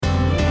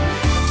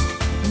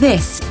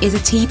This is a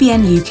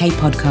TBN UK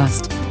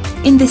podcast.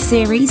 In this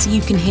series, you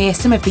can hear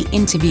some of the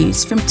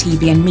interviews from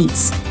TBN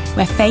Meets,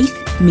 where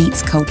faith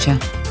meets culture.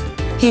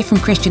 Hear from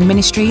Christian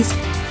ministries,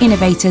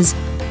 innovators,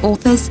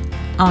 authors,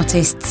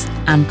 artists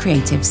and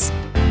creatives.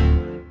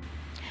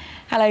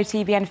 Hello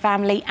TBN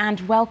family and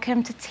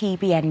welcome to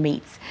TBN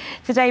Meets.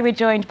 Today we're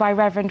joined by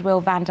Reverend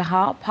Will van der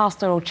Hart,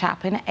 Pastoral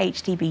Chaplain at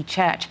HTB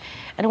Church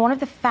and one of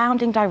the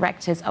founding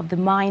directors of the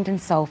Mind and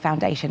Soul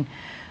Foundation.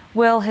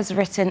 Will has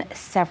written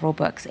several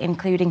books,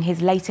 including his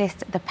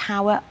latest, The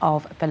Power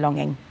of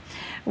Belonging.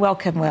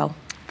 Welcome, Will.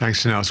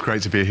 Thanks, Janelle. It's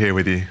great to be here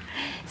with you.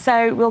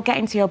 So we'll get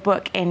into your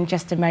book in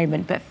just a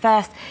moment, but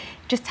first,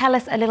 just tell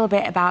us a little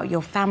bit about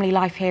your family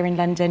life here in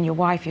London, your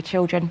wife, your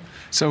children.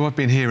 So I've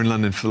been here in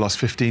London for the last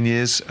 15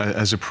 years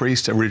as a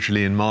priest,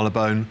 originally in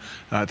Marylebone,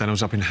 then I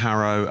was up in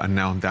Harrow, and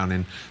now I'm down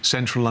in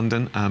central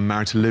London. I'm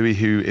married to Louie,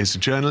 who is a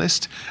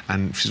journalist,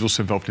 and she's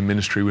also involved in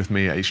ministry with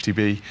me at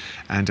HTB.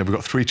 And we've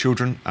got 3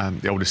 children.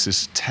 The oldest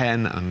is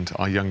 10 and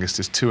our youngest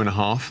is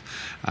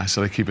 2.5.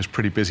 So they keep us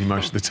pretty busy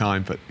most of the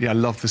time. But yeah, I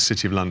love the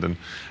City of London,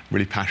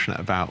 really passionate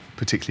about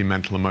particularly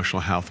mental and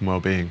emotional health and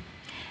well-being.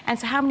 And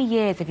so how many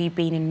years have you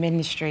been in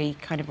ministry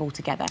kind of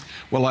altogether?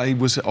 Well, I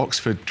was at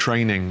Oxford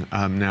training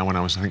now when I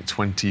was, I think,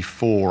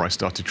 24, I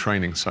started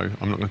training. So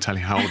I'm not going to tell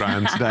you how old I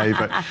am today,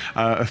 but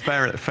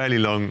a fairly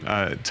long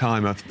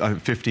time,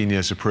 15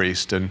 years a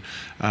priest. And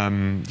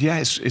yeah,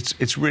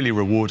 it's really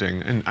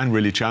rewarding and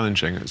really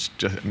challenging. It's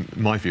just, in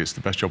my view, it's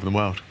the best job in the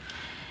world.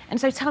 And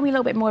so tell me a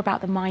little bit more about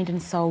the Mind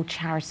and Soul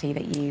charity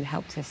that you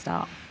helped to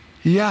start.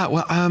 Yeah,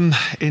 well,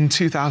 in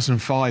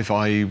 2005,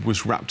 I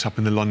was wrapped up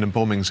in the London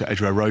bombings at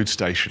Edgware Road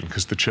Station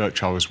because the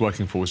church I was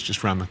working for was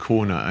just around the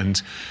corner.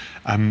 And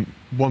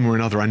one way or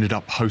another, I ended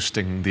up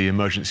hosting the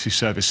emergency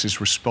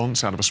services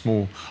response out of a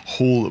small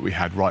hall that we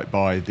had right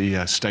by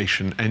the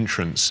station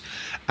entrance.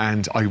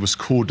 And I was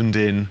cordoned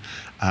in,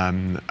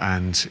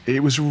 and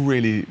it was a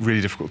really,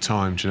 really difficult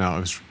time. You know, it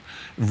was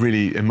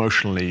really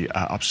emotionally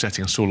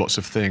upsetting. I saw lots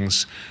of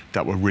things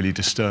that were really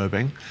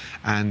disturbing,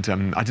 and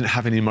I didn't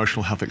have any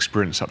emotional health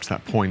experience up to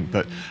that point,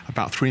 but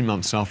about 3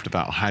 months after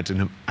that I had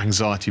an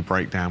anxiety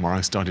breakdown where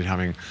I started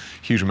having a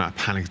huge amount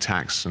of panic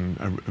attacks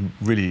and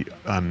really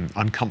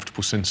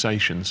uncomfortable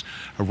sensations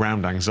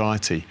around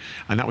anxiety,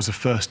 and that was the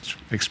first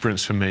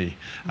experience for me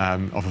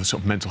of a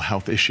sort of mental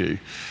health issue.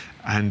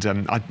 And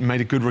I made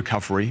a good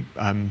recovery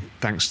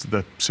thanks to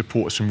the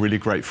support of some really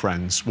great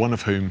friends, one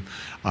of whom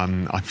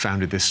I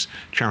founded this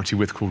charity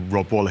with called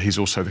Rob Waller. He's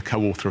also the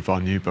co-author of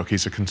our new book.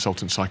 He's a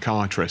consultant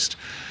psychiatrist.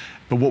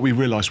 But what we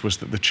realised was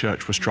that the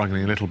church was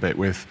struggling a little bit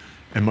with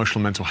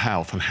emotional mental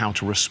health and how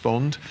to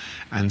respond.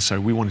 And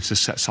so we wanted to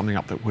set something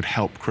up that would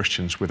help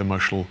Christians with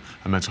emotional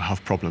and mental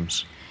health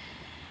problems.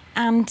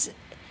 And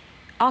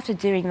after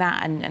doing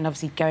that and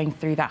obviously going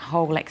through that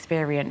whole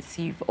experience,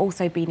 you've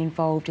also been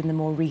involved in the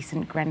more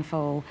recent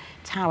Grenfell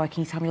Tower.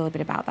 Can you tell me a little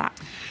bit about that?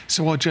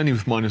 So our journey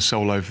with Mind and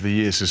Soul over the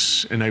years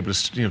has enabled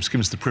us, it's given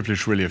us the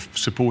privilege really of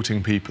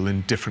supporting people in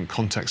different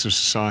contexts of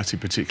society,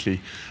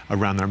 particularly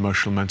around their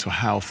emotional and mental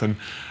health. And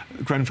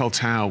Grenfell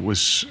Tower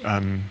was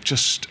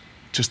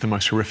just the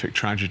most horrific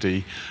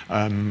tragedy,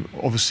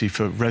 obviously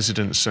for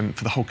residents and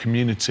for the whole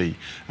community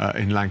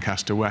in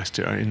Lancaster West,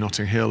 in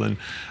Notting Hill. And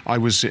I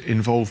was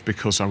involved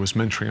because I was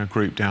mentoring a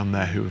group down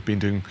there who have been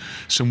doing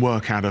some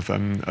work out of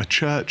a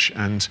church,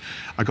 and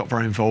I got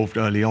very involved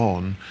early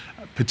on,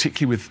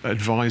 particularly with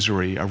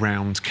advisory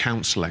around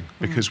counselling,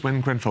 because when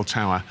Grenfell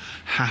Tower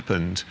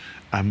happened,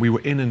 we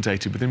were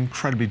inundated with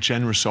incredibly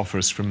generous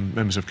offers from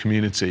members of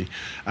community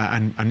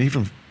and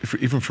even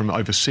from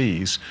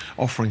overseas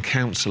offering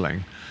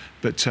counselling.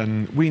 But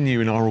we knew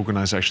in our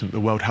organisation that the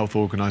World Health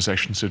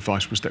Organisation's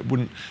advice was there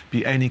wouldn't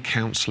be any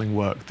counselling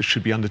work that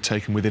should be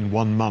undertaken within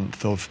 1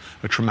 month of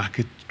a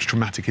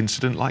traumatic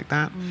incident like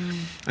that.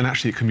 And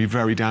actually it can be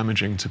very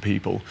damaging to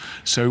people.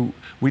 So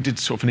we did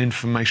sort of an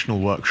informational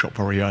workshop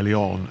very early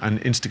on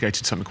and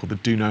instigated something called the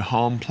Do No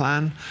Harm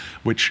Plan,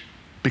 which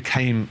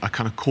became a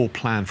kind of core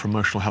plan for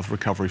emotional health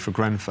recovery for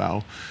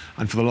Grenfell.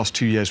 And for the last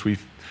 2 years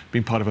we've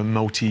been part of a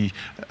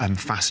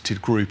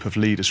multi-faceted group of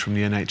leaders from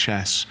the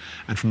NHS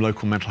and from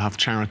local mental health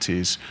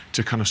charities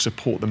to kind of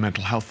support the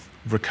mental health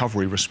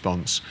recovery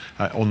response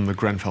on the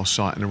Grenfell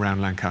site and around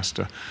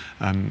Lancaster,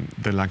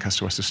 the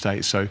Lancaster West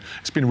Estate. So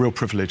it's been a real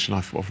privilege, and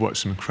I've worked with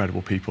some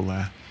incredible people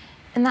there.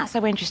 And that's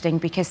so interesting,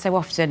 because so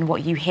often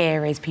what you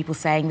hear is people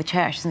saying the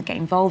church doesn't get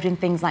involved in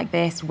things like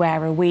this.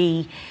 Where are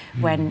we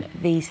when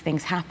these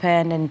things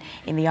happen, and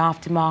in the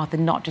aftermath,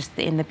 and not just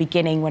in the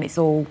beginning when it's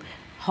all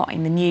hot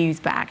in the news,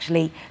 but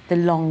actually the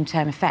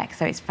long-term effects.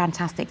 So it's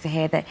fantastic to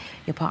hear that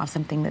you're part of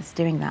something that's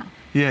doing that.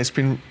 Yeah, it's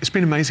been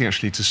amazing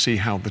actually to see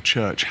how the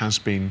church has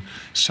been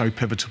so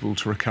pivotal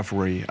to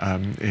recovery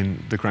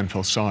in the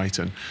Grenfell site,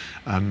 and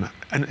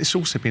it's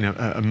also been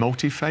a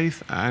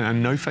multi-faith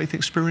and no-faith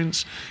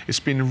experience.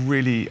 It's been a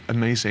really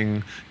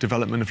amazing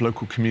development of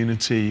local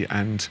community,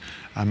 and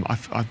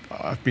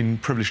I've been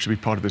privileged to be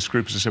part of this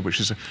group, as I said, which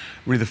is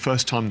really the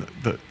first time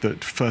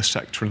that first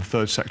sector and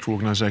third sector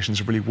organisations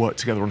have really worked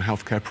together on a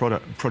healthcare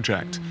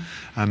project,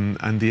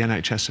 and the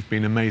NHS have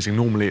been amazing.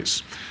 Normally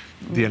it's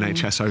the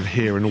NHS over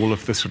here and all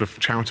of the sort of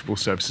charitable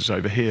services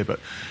over here, but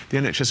the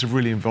NHS have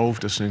really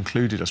involved us and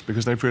included us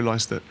because they've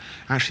realised that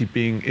actually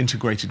being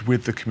integrated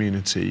with the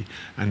community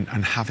and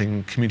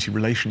having community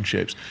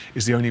relationships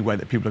is the only way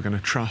that people are going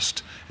to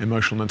trust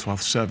emotional mental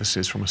health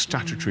services from a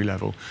statutory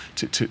level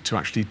to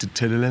actually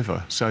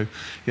deliver. So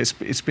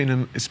it's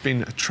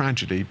been a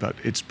tragedy, but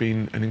it's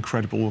been an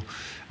incredible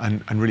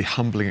and really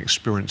humbling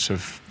experience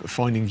of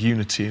finding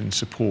unity and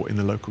support in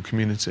the local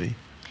community.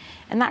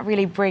 And that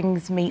really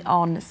brings me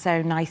on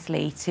so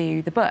nicely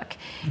to the book,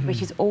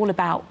 which is all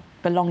about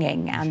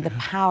belonging and the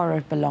power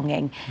of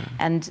belonging.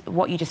 And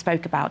what you just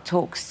spoke about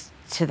talks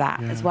to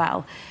that as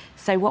well.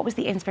 So what was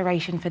the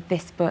inspiration for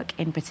this book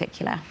in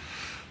particular?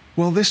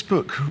 Well, this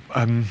book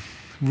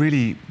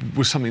really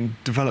was something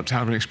developed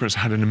out of an experience I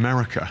had in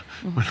America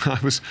when I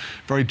was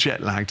very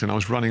jet lagged and I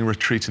was running a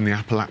retreat in the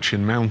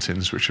Appalachian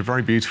Mountains, which are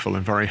very beautiful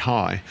and very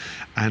high.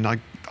 And I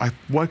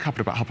woke up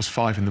at about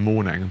 5:30 in the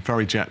morning,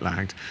 very jet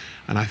lagged,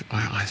 and I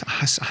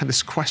had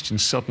this question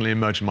suddenly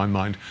emerge in my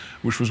mind,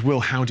 which was, Will,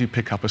 how do you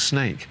pick up a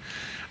snake?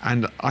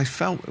 And I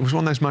felt, it was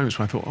one of those moments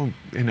where I thought,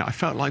 I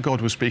felt like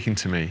God was speaking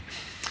to me.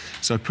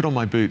 So I put on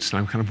my boots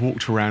and I kind of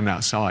walked around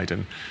outside,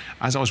 and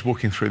as I was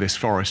walking through this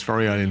forest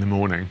very early in the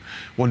morning,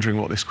 wondering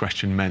what this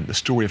question meant, the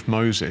story of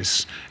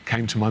Moses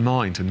came to my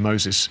mind, and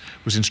Moses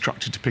was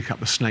instructed to pick up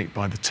the snake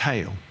by the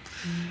tail.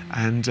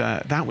 And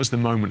that was the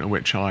moment at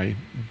which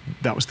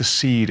that was the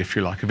seed, if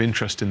you like, of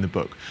interest in the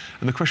book.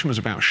 And the question was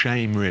about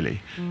shame,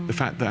 really. The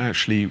fact that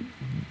actually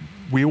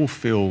we all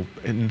feel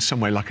in some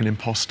way like an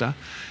imposter,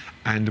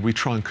 and we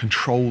try and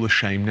control the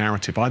shame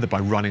narrative, either by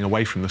running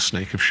away from the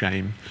snake of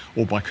shame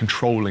or by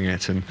controlling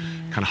it and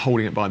kind of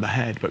holding it by the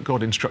head. But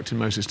God instructed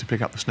Moses to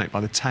pick up the snake by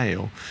the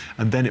tail,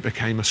 and then it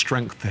became a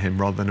strength to him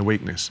rather than a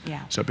weakness.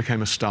 So it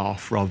became a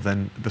staff rather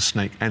than the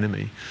snake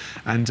enemy.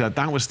 And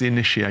that was the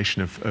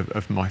initiation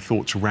of my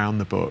thoughts around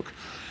the book.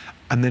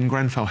 And then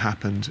Grenfell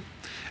happened.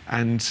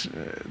 And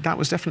that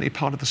was definitely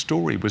part of the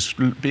story, was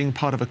being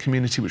part of a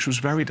community which was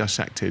very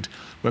dissected,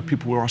 where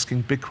people were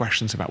asking big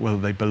questions about whether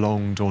they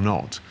belonged or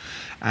not.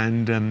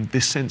 And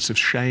this sense of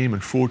shame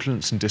and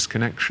fraudulence and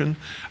disconnection,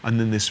 and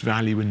then this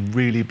value in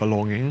really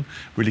belonging,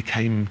 really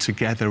came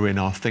together in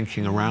our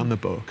thinking around the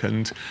book.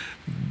 And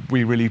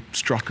we really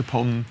struck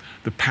upon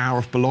the power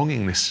of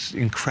belonging, this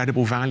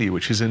incredible value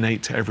which is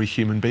innate to every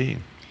human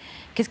being.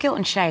 Because guilt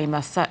and shame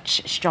are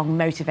such strong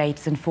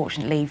motivators,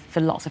 unfortunately, for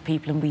lots of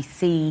people, and we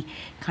see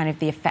kind of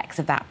the effects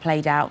of that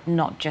played out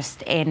not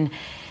just in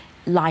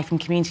life and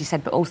community,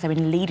 said, but also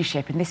in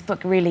leadership. And this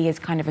book really is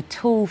kind of a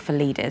tool for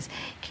leaders.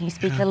 Can you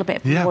speak a little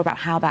bit more about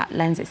how that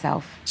lends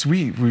itself? So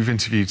we've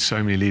interviewed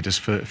so many leaders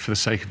for the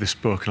sake of this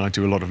book, and I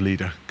do a lot of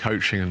leader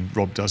coaching, and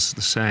Rob does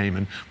the same.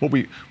 And what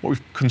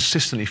we've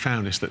consistently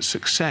found is that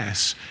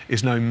success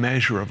is no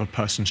measure of a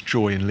person's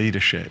joy in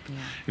leadership.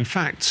 In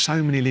fact,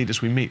 so many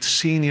leaders we meet,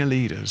 senior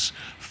leaders,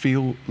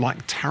 feel like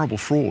terrible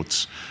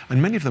frauds,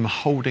 and many of them are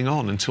holding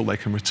on until they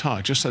can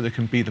retire just so they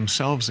can be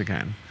themselves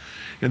again.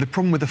 The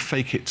problem with the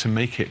fake it to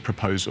make it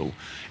proposal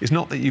is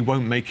not that you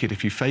won't make it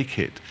if you fake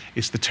it,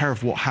 it's the terror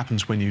of what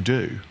happens when you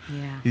do.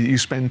 You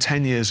spend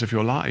 10 years of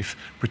your life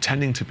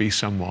pretending to be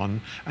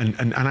someone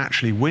and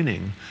actually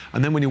winning,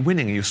 and then when you're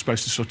winning, you're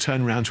supposed to sort of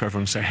turn around to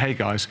everyone and say, hey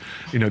guys,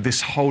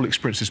 this whole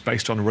experience is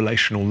based on a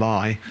relational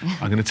lie.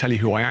 I'm going to tell you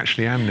who I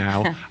actually am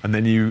now, and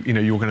then you're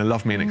going to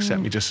love me and accept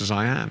me just as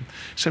I am.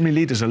 So many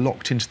leaders are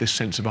locked into this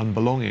sense of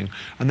unbelonging,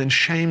 and then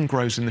shame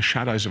grows in the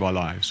shadows of our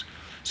lives.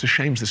 So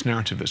shame's this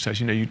narrative that says,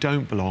 you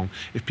don't belong.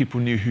 If people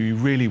knew who you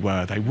really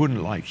were, they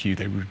wouldn't like you,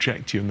 they would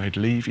reject you, and they'd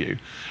leave you.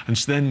 And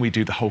so then we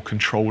do the whole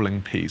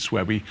controlling piece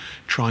where we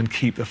try and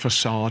keep the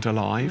facade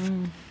alive.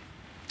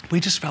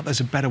 We just felt there's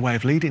a better way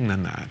of leading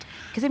than that.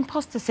 Because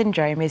imposter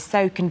syndrome is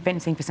so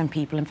convincing for some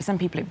people, and for some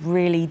people it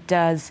really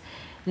does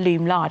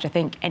loom large. I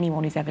think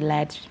anyone who's ever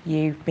led,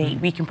 me,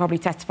 we can probably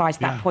testify to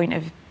that point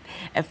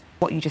of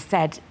what you just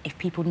said. If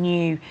people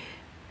knew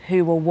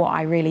who or what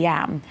I really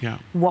am,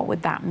 what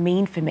would that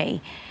mean for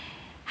me?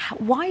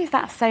 Why is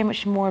that so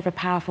much more of a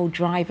powerful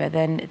driver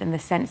than the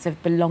sense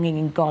of belonging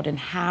in God, and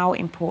how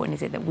important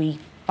is it that we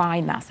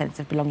find that sense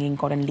of belonging in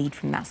God and lead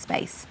from that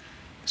space?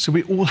 So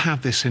we all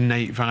have this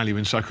innate value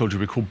in psychology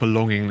we call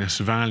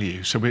belongingness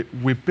value. So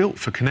we're built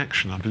for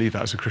connection. I believe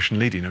that as a Christian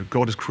leader,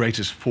 God has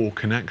created us for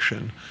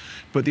connection.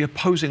 But the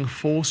opposing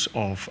force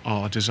of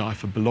our desire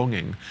for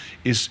belonging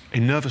is a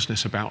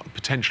nervousness about the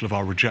potential of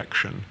our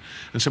rejection.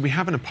 And so we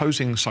have an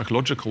opposing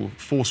psychological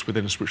force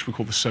within us, which we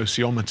call the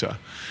sociometer.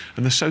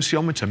 And the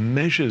sociometer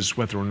measures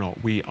whether or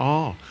not we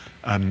are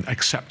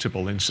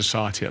acceptable in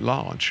society at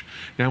large.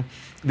 Now,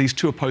 these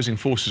two opposing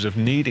forces of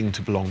needing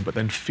to belong but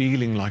then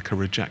feeling like a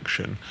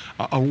rejection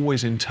are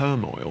always in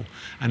turmoil,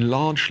 and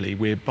largely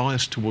we're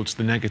biased towards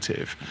the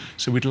negative.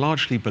 So we'd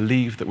largely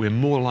believe that we're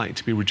more likely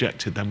to be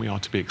rejected than we are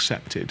to be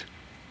accepted.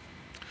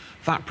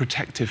 That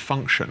protective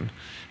function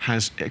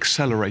has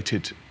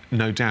accelerated,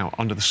 no doubt,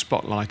 under the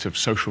spotlight of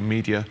social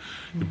media,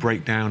 the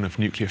breakdown of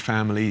nuclear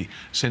family,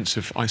 sense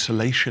of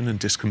isolation and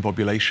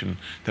discombobulation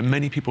that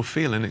many people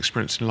feel and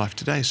experience in life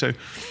today. So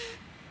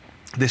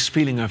this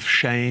feeling of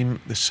shame,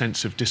 this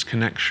sense of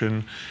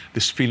disconnection,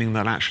 this feeling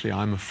that actually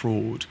I'm a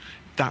fraud,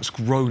 that's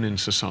grown in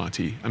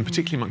society, and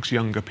particularly amongst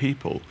younger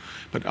people.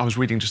 But I was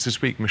reading just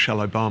this week Michelle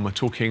Obama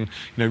talking,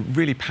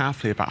 really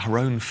powerfully about her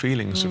own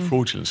feelings of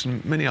fraudulence,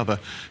 and many other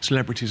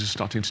celebrities are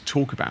starting to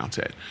talk about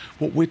it.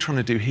 What we're trying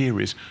to do here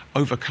is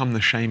overcome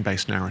the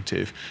shame-based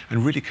narrative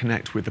and really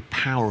connect with the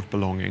power of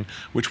belonging,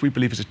 which we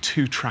believe is a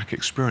two-track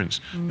experience.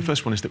 The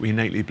first one is that we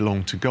innately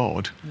belong to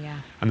God,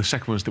 and the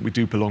second one is that we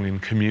do belong in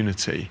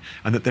community,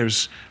 and that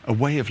there's a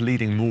way of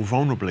leading more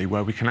vulnerably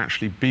where we can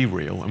actually be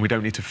real and we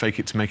don't need to fake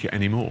it to make it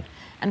anymore.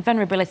 And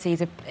vulnerability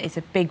is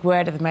a big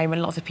word at the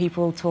moment. Lots of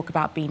people talk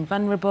about being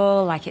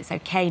vulnerable, like it's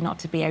okay not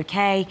to be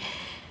okay.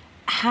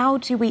 How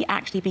do we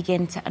actually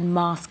begin to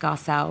unmask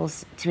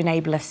ourselves to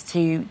enable us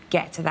to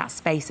get to that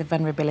space of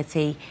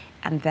vulnerability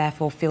and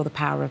therefore feel the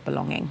power of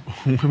belonging?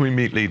 When we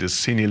meet leaders,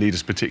 senior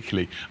leaders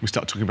particularly, we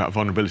start talking about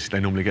vulnerability,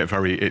 they normally get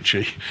very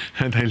itchy.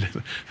 And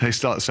they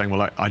start saying,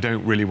 well, I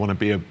don't really want to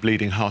be a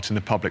bleeding heart in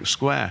the public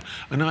square.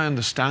 And I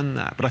understand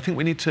that, but I think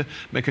we need to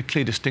make a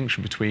clear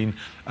distinction between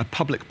a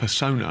public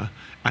persona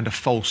and a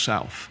false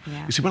self.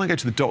 You see, when I go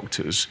to the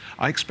doctors,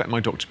 I expect my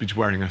doctor to be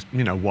wearing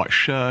a white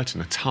shirt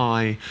and a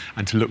tie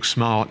and to look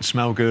smart,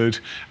 smell good,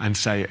 and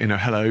say,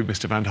 hello,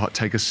 Mr. Van Hart,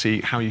 take a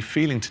seat. How are you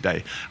feeling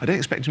today? I don't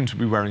expect him to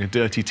be wearing a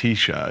dirty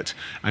T-shirt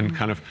and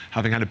kind of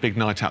having had a big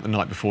night out the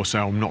night before, say,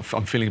 I'm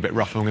feeling a bit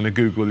rough, I'm going to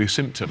Google your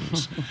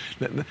symptoms.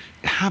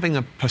 Having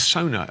a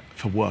persona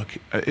for work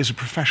is a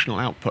professional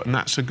output, and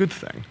that's a good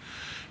thing.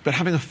 But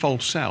having a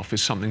false self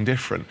is something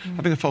different.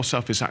 Having a false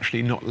self is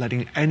actually not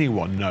letting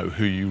anyone know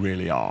who you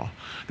really are.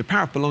 The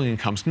power of belonging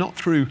comes not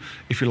through,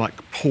 if you like,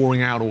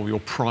 pouring out all your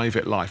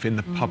private life in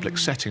the public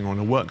setting or in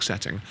a work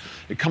setting.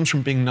 It comes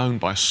from being known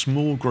by a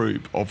small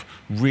group of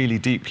really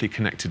deeply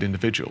connected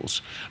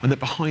individuals. And that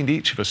behind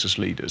each of us as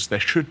leaders,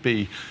 there should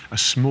be a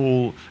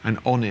small and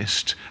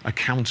honest,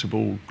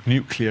 accountable,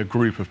 nuclear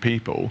group of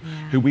people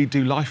who we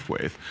do life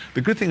with. The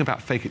good thing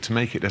about fake it to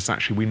make it is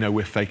actually we know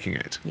we're faking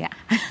it.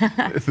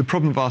 The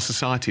problem of our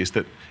society is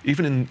that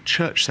even in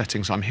church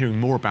settings, I'm hearing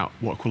more about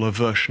what I call a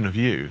version of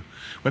you,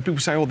 where people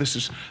say, oh, this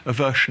is a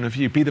version of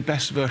you, be the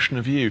best version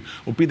of you,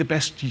 or be the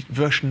best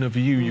version of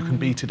you you can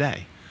be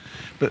today.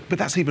 But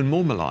that's even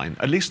more malign.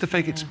 At least the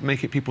fake it to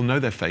make it people know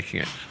they're faking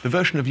it. The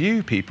version of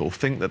you people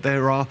think that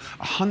there are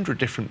 100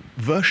 different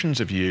versions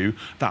of you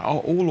that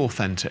are all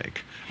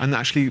authentic and that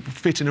actually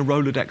fit in a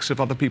Rolodex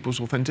of other people's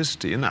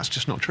authenticity, and that's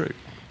just not true.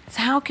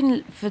 So how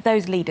can, for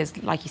those leaders,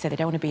 like you said, they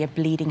don't want to be a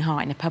bleeding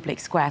heart in a public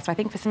square. So I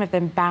think for some of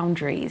them,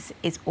 boundaries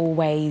is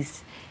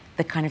always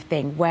the kind of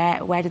thing. Where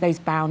do those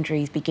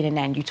boundaries begin and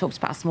end? You talked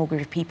about a small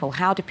group of people.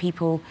 How do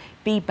people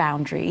be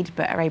boundaried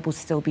but are able to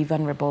still be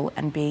vulnerable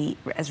and be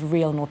as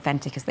real and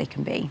authentic as they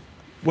can be?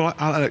 Well,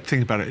 I like to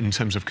think about it in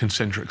terms of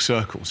concentric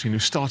circles.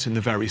 Start in the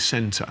very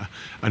centre,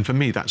 and for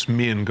me, that's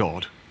me and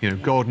God.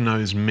 God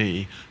knows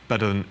me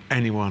better than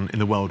anyone in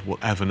the world will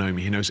ever know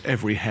me. He knows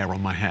every hair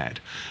on my head.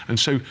 And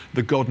so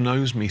the God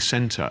knows me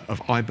centre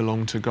of I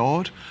belong to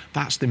God,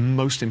 that's the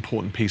most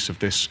important piece of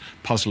this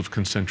puzzle of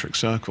concentric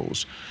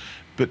circles.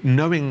 But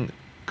knowing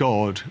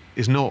God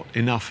is not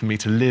enough for me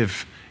to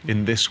live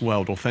in this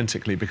world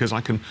authentically, because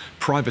I can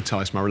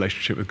privatise my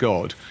relationship with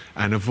God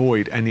and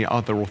avoid any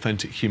other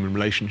authentic human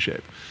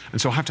relationship. And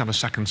so I have to have a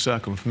second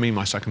circle. And for me,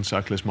 my second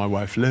circle is my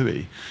wife,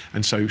 Louie.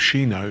 And so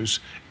she knows,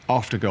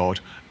 after God,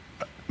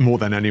 more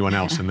than anyone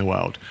else in the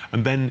world.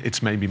 And then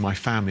it's maybe my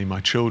family, my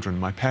children,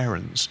 my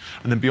parents.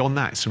 And then beyond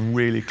that, some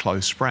really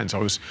close friends. I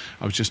was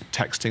just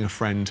texting a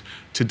friend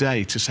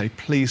today to say,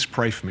 please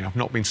pray for me. I've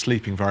not been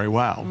sleeping very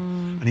well.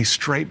 And he's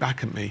straight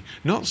back at me,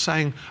 not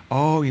saying,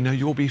 oh,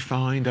 you'll be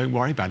fine, don't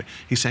worry about it.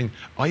 He's saying,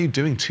 are you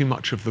doing too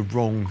much of the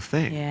wrong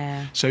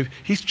thing? So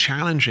he's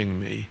challenging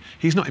me.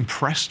 He's not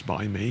impressed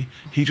by me.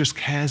 He just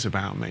cares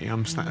about me.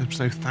 I'm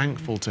so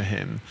thankful to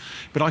him.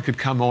 But I could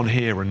come on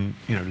here and,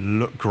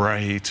 look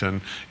great and,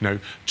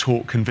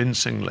 talk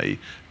convincingly,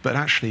 but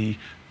actually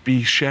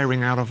be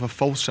sharing out of a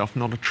false self,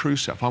 not a true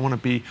self. I want to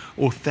be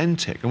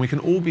authentic, and we can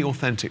all be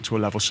authentic to a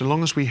level so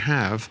long as we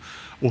have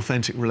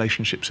authentic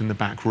relationships in the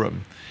back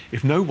room.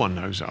 If no one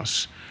knows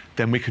us,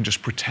 then we can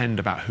just pretend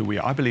about who we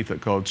are. I believe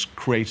that God's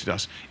created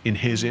us in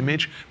his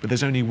image, but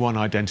there's only one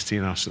identity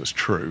in us that's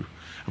true.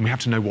 And we have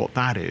to know what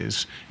that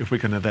is if we're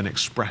going to then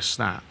express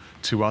that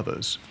to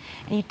others.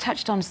 And you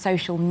touched on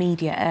social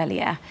media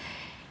earlier.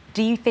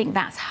 Do you think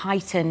that's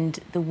heightened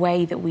the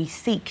way that we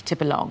seek to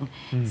belong?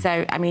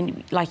 So, I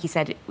mean, like you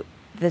said,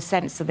 the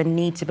sense of the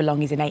need to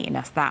belong is innate in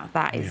us.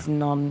 That is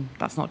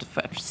that's not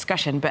for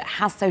discussion. But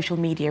has social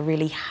media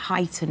really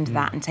heightened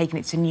that and taken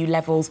it to new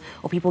levels,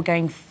 or people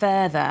going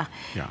further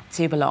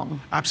to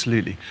belong?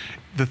 Absolutely.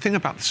 The thing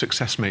about the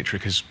success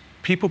matrix is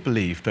people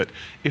believe that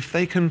if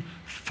they can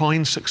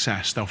find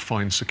success, they'll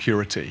find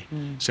security.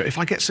 So if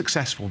I get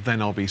successful,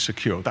 then I'll be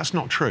secure. That's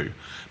not true.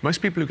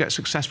 Most people who get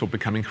successful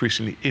become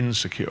increasingly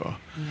insecure.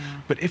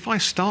 But if I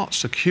start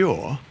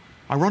secure,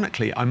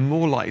 ironically, I'm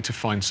more likely to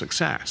find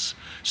success.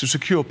 So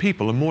secure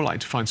people are more likely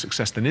to find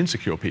success than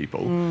insecure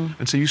people.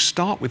 And so you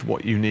start with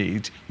what you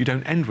need, you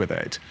don't end with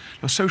it.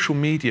 Now, social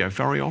media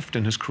very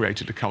often has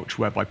created a culture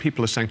whereby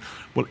people are saying,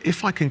 well,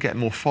 if I can get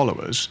more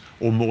followers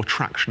or more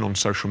traction on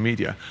social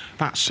media,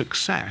 that's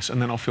success,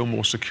 and then I'll feel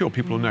more secure.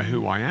 People will know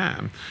who I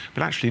am.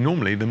 But actually,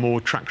 normally, the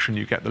more traction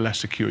you get, the less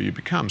secure you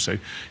become. So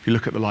if you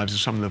look at the lives of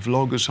some of the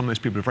vloggers, some of those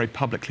people are very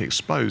publicly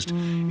exposed,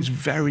 it's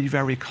very,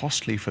 very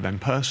costly for them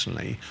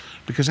personally,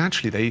 because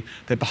actually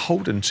they're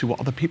beholden to what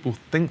other people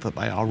think that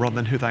they are rather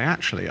than who they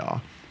actually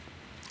are.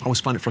 I always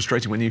find it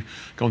frustrating when you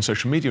go on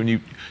social media and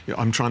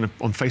I'm trying to,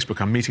 on Facebook,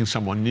 I'm meeting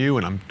someone new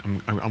and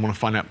I want to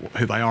find out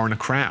who they are in a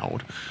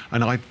crowd,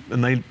 and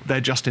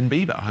they're Justin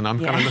Bieber, and I'm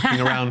kind of looking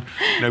around,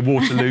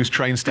 Waterloo's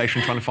train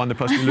station trying to find the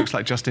person who looks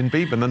like Justin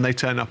Bieber, and then they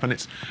turn up and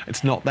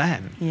it's not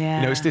them.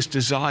 Yeah. It's this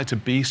desire to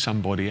be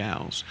somebody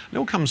else. And it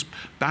all comes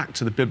back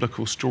to the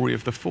biblical story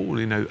of the fall.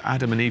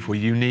 Adam and Eve were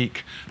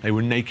unique. They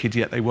were naked,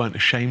 yet they weren't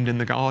ashamed in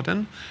the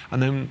garden.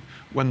 And then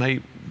when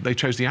they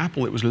chose the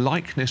apple, it was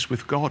likeness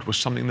with God was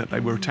something that they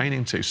were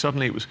attaining to.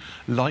 Suddenly it was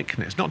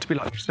likeness, not to be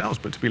like themselves,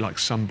 but to be like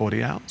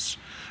somebody else.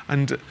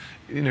 And,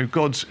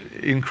 God's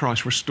in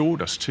Christ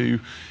restored us to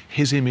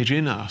his image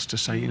in us to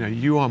say,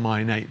 you are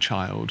my innate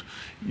child.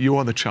 You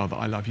are the child that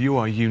I love. You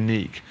are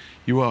unique.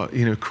 You are,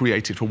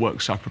 created for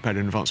works I've prepared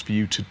in advance for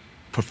you to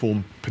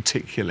perform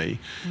particularly.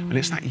 And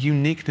it's that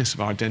uniqueness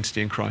of our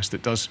identity in Christ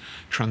that does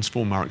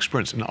transform our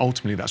experience. And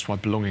ultimately, that's why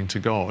belonging to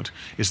God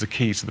is the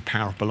key to the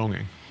power of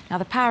belonging. Now,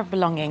 the power of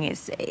belonging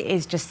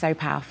is just so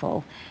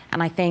powerful.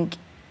 And I think,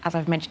 as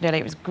I've mentioned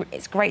earlier,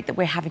 it's great that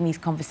we're having these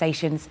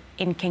conversations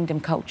in kingdom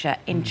culture,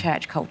 in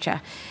church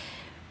culture.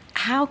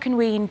 How can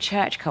we, in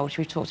church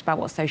culture, we've talked about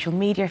what social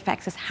media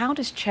affects us, how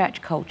does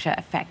church culture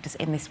affect us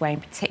in this way,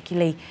 and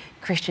particularly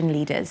Christian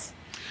leaders?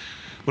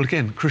 Well,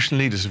 again, Christian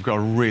leaders have got a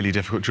really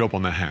difficult job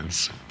on their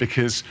hands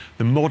because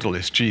the model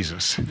is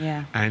Jesus.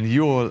 Yeah. And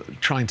you're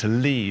trying to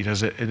lead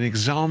as an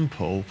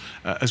example,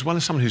 as well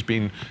as someone who's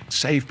been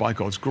saved by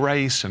God's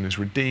grace and is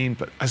redeemed,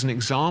 but as an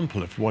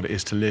example of what it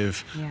is to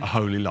live a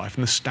holy life.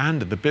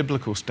 And the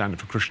biblical standard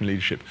for Christian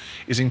leadership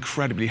is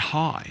incredibly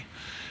high.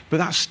 But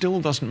that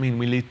still doesn't mean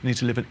we need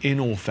to live an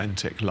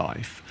inauthentic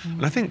life.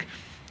 And I think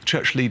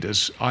church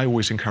leaders, I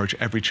always encourage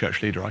every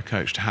church leader I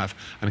coach to have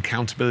an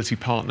accountability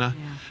partner,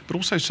 but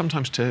also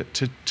sometimes to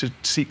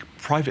seek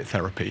private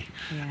therapy.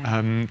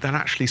 Then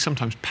actually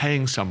sometimes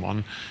paying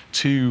someone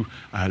to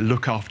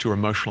look after your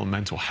emotional and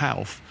mental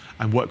health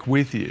and work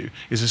with you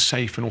is a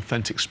safe and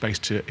authentic space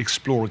to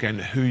explore again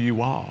who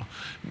you are.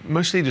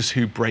 Most leaders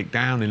who break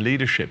down in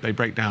leadership, they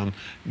break down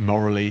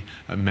morally,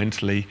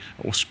 mentally,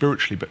 or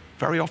spiritually, but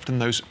very often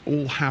those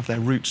all have their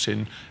roots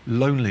in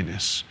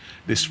loneliness,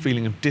 this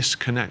feeling of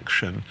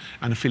disconnection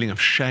and a feeling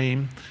of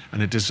shame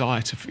and a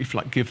desire to, if you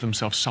like, give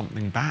themselves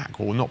something back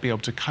or not be able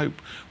to cope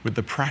with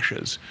the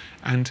pressures.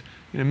 And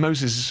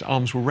Moses'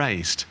 arms were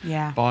raised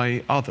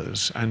by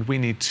others, and we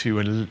need to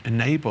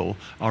enable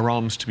our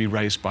arms to be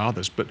raised by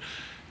others. But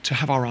to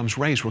have our arms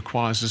raised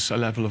requires us a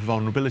level of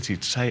vulnerability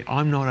to say,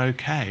 I'm not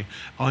okay,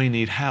 I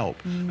need help.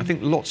 I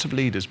think lots of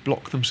leaders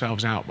block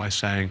themselves out by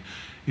saying,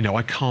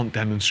 I can't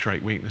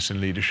demonstrate weakness in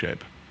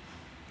leadership.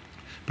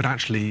 But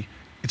actually,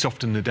 it's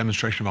often the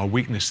demonstration of our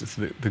weakness that's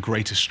the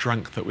greatest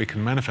strength that we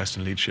can manifest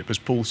in leadership. As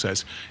Paul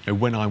says,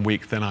 when I'm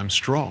weak, then I'm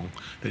strong.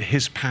 That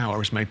his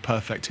power is made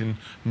perfect in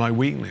my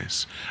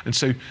weakness. And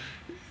so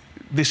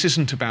this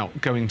isn't about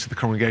going to the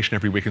congregation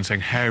every week and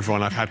saying, hey,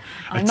 everyone, I've had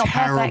a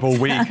terrible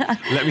week.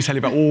 Let me tell you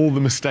about all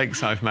the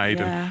mistakes I've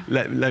made. And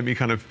let me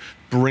kind of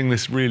bring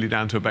this really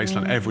down to a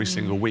baseline every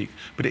single week.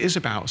 But it is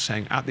about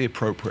saying at the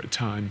appropriate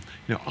time,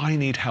 I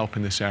need help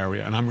in this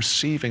area and I'm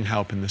receiving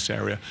help in this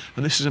area.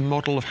 And this is a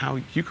model of how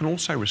you can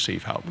also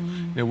receive help.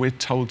 We're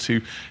told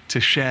to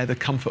share the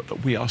comfort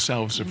that we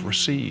ourselves have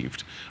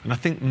received. And I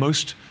think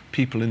most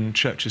people in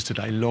churches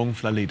today long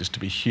for their leaders to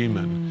be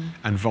human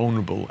and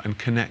vulnerable and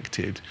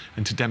connected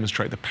and to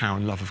demonstrate the power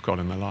and love of God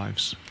in their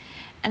lives.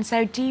 And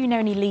so do you know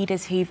any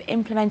leaders who've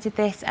implemented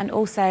this? And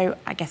also,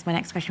 I guess my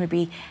next question would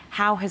be,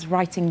 how has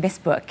writing this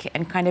book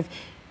and kind of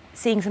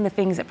seeing some of the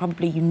things that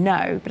probably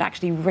but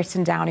actually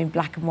written down in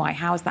black and white,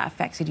 how has that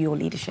affected your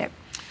leadership?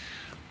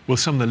 Well,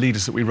 some of the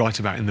leaders that we write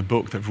about in the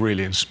book that have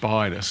really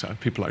inspired us are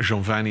people like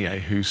Jean Vanier,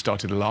 who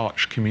started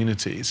L'Arche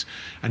Communities,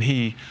 and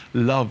he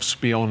loves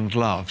beyond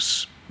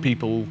loves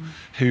people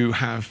who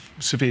have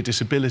severe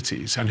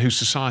disabilities and whose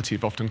society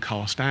have often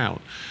cast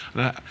out.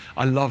 And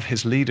I love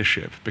his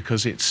leadership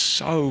because it's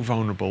so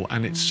vulnerable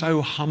and it's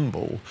so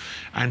humble,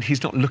 and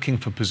he's not looking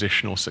for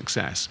position or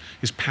success.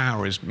 His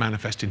power is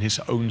manifest in his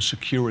own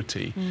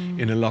security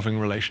in a loving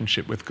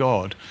relationship with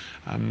God.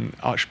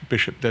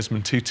 Archbishop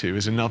Desmond Tutu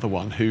is another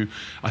one who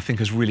I think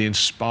has really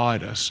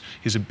inspired us,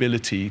 his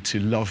ability to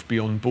love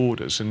beyond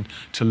borders and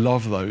to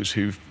love those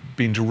who've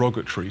been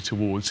derogatory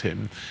towards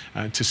him,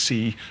 to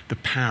see the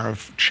power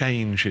of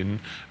change in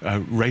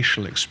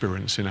racial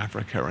experience in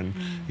Africa, and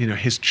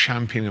his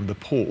championing of the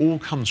poor, all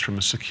comes from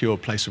a secure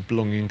place of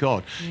belonging in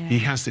God. Yeah. He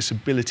has this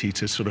ability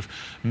to sort of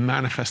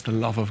manifest the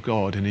love of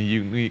God in a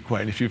unique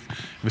way. And if you've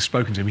ever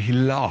spoken to him, he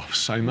laughs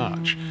so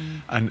much.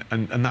 And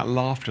that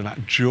laughter,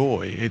 that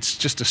joy, it's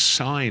just a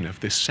sign of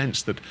this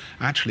sense that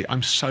actually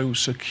I'm so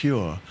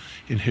secure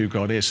in who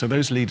God is. So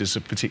those leaders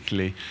have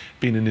particularly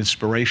been an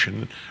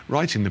inspiration.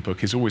 Writing the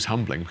book is always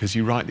humbling, because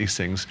you write these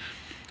things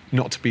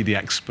not to be the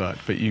expert,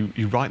 but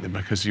you write them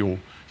because you're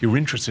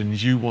interested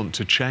and you want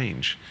to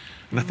change.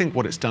 And I think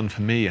what it's done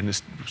for me, and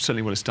it's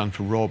certainly what it's done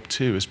for Rob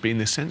too, has been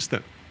this sense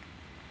that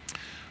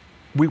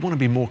we want to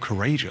be more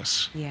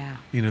courageous. Yeah.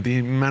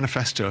 The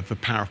manifesto of the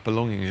power of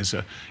belonging is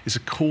a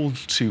call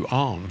to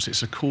arms.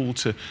 It's a call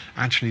to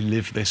actually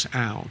live this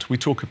out. We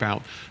talk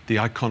about the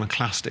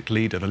iconoclastic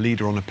leader, the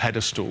leader on a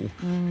pedestal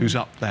who's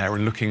up there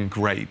and looking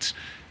great,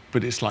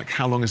 but it's like,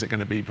 how long is it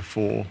going to be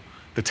before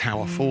the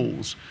tower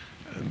falls?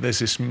 There's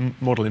this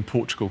model in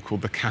Portugal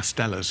called the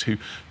Castellas, who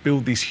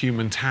build these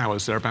human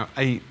towers. They're about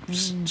 8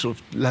 sort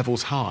of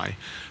levels high.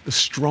 The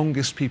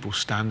strongest people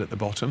stand at the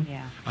bottom,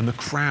 and the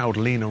crowd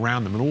lean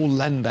around them and all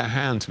lend their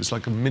hand to it. It's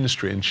like a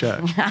ministry in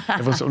church.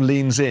 Everyone sort of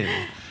leans in.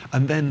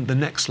 And then the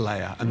next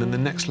layer, and then the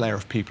next layer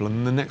of people, and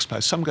then the next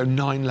layer. Some go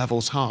 9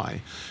 levels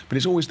high, but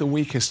it's always the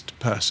weakest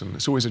person.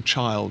 It's always a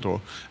child or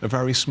a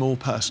very small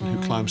person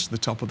who climbs to the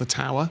top of the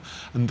tower,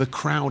 and the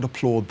crowd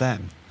applaud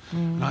them.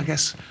 And I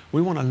guess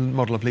we want a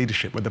model of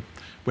leadership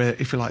where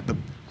if you like,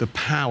 the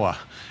power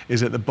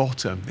is at the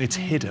bottom, it's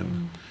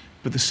hidden,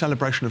 but the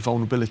celebration of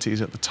vulnerability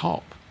is at the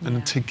top.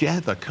 And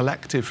together,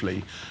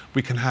 collectively,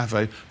 we can have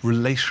a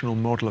relational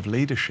model of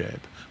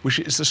leadership, which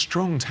is a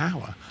strong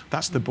tower.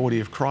 That's the body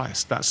of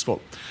Christ. That's what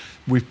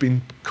we've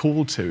been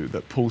called to,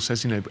 that Paul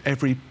says,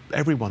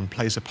 everyone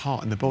plays a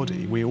part in the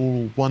body. We're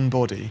all one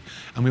body,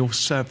 and we all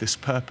serve this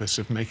purpose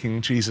of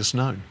making Jesus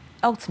known.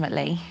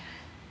 Ultimately,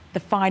 the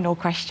final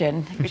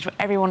question, which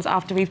everyone's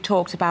after we've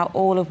talked about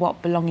all of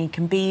what belonging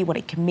can be, what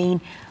it can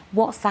mean,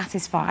 what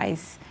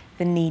satisfies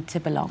the need to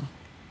belong?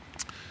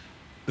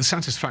 The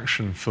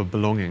satisfaction for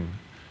belonging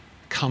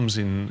comes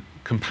in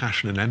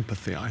compassion and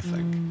empathy, I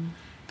think.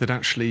 That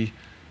actually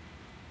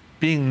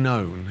being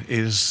known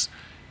it's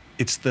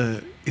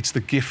the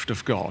gift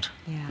of God.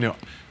 Yeah.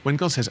 When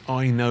God says,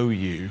 I know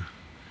you,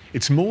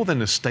 it's more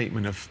than a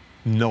statement of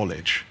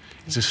knowledge.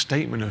 It's a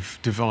statement of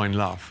divine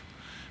love.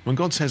 When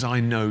God says,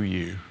 I know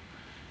you,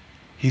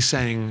 he's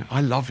saying,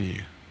 I love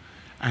you.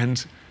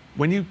 And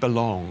when you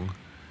belong,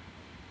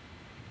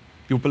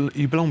 you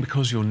belong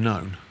because you're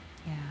known.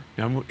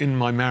 Yeah. In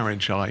my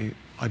marriage, I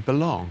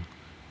belong,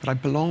 but I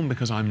belong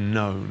because I'm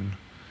known.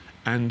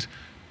 And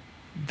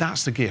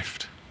that's the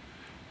gift.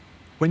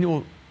 When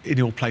you're in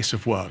your place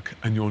of work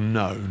and you're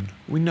known,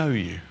 we know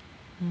you.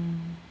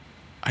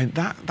 And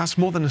that's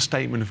more than a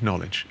statement of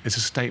knowledge. It's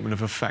a statement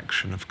of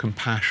affection, of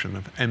compassion,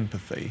 of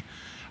empathy.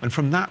 And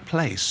from that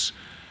place,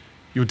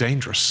 you're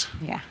dangerous.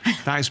 Yeah.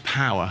 That is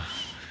power.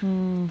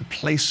 The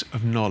place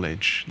of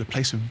knowledge, the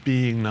place of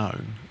being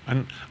known.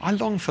 And I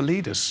long for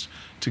leaders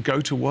to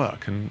go to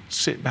work and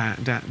sit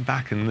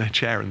back in their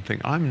chair and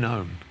think, I'm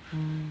known.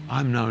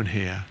 I'm known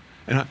here.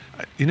 And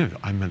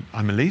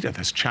I'm a leader.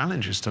 There's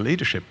challenges to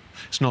leadership.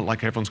 It's not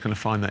like everyone's going to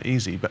find that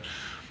easy, but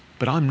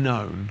I'm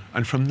known.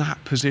 And from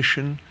that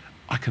position,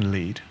 I can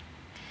lead.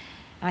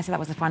 And I said that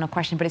was the final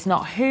question, but it's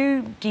not.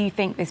 Who do you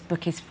think this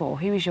book is for?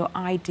 Who is your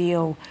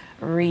ideal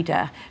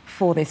reader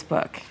for this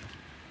book?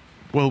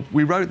 Well,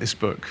 we wrote this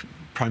book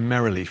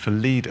primarily for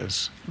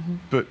leaders,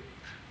 but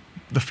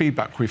the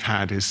feedback we've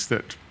had is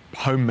that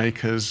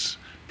homemakers,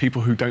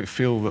 people who don't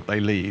feel that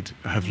they lead,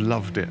 have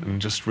loved it and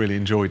just really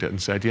enjoyed it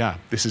and said, yeah,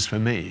 this is for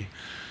me.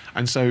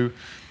 And so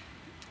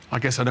I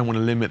guess I don't want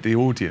to limit the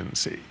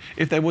audience.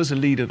 If there was a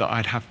leader that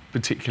I'd have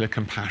particular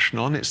compassion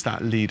on, it's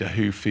that leader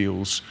who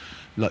feels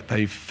like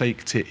they've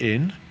faked it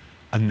in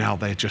and now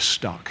they're just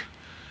stuck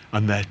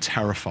and they're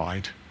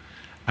terrified.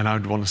 And I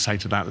would want to say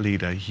to that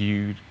leader,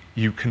 you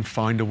can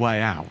find a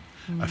way out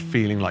of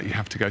feeling like you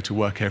have to go to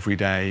work every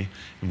day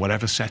in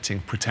whatever setting,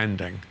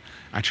 pretending.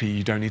 Actually,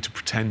 you don't need to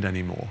pretend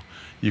anymore.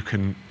 You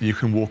can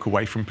walk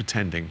away from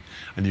pretending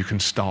and you can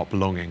start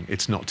belonging.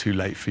 It's not too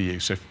late for you.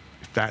 So if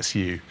that's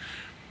you,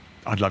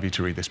 I'd love you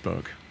to read this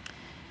book.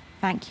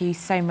 Thank you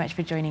so much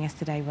for joining us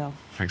today, Will.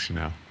 Thanks,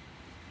 Janelle.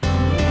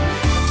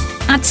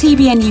 At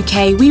TBN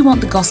UK, we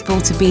want the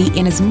gospel to be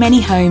in as many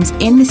homes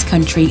in this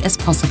country as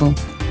possible.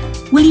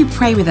 Will you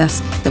pray with us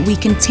that we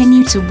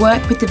continue to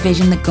work with the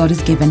vision that God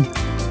has given?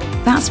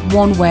 That's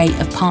one way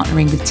of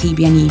partnering with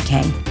TBN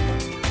UK.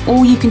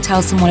 Or you can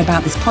tell someone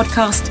about this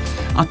podcast,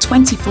 our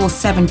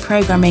 24/7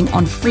 programming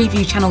on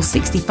Freeview Channel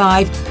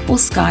 65 or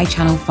Sky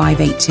Channel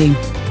 582.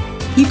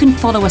 You can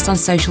follow us on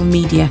social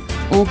media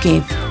or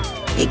give.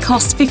 It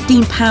costs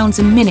 £15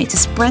 a minute to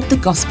spread the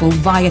gospel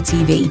via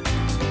TV.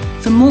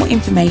 For more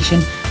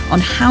information on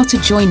how to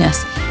join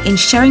us in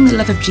sharing the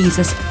love of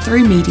Jesus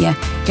through media,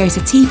 go to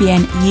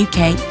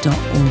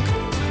tbnuk.org.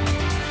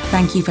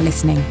 Thank you for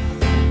listening.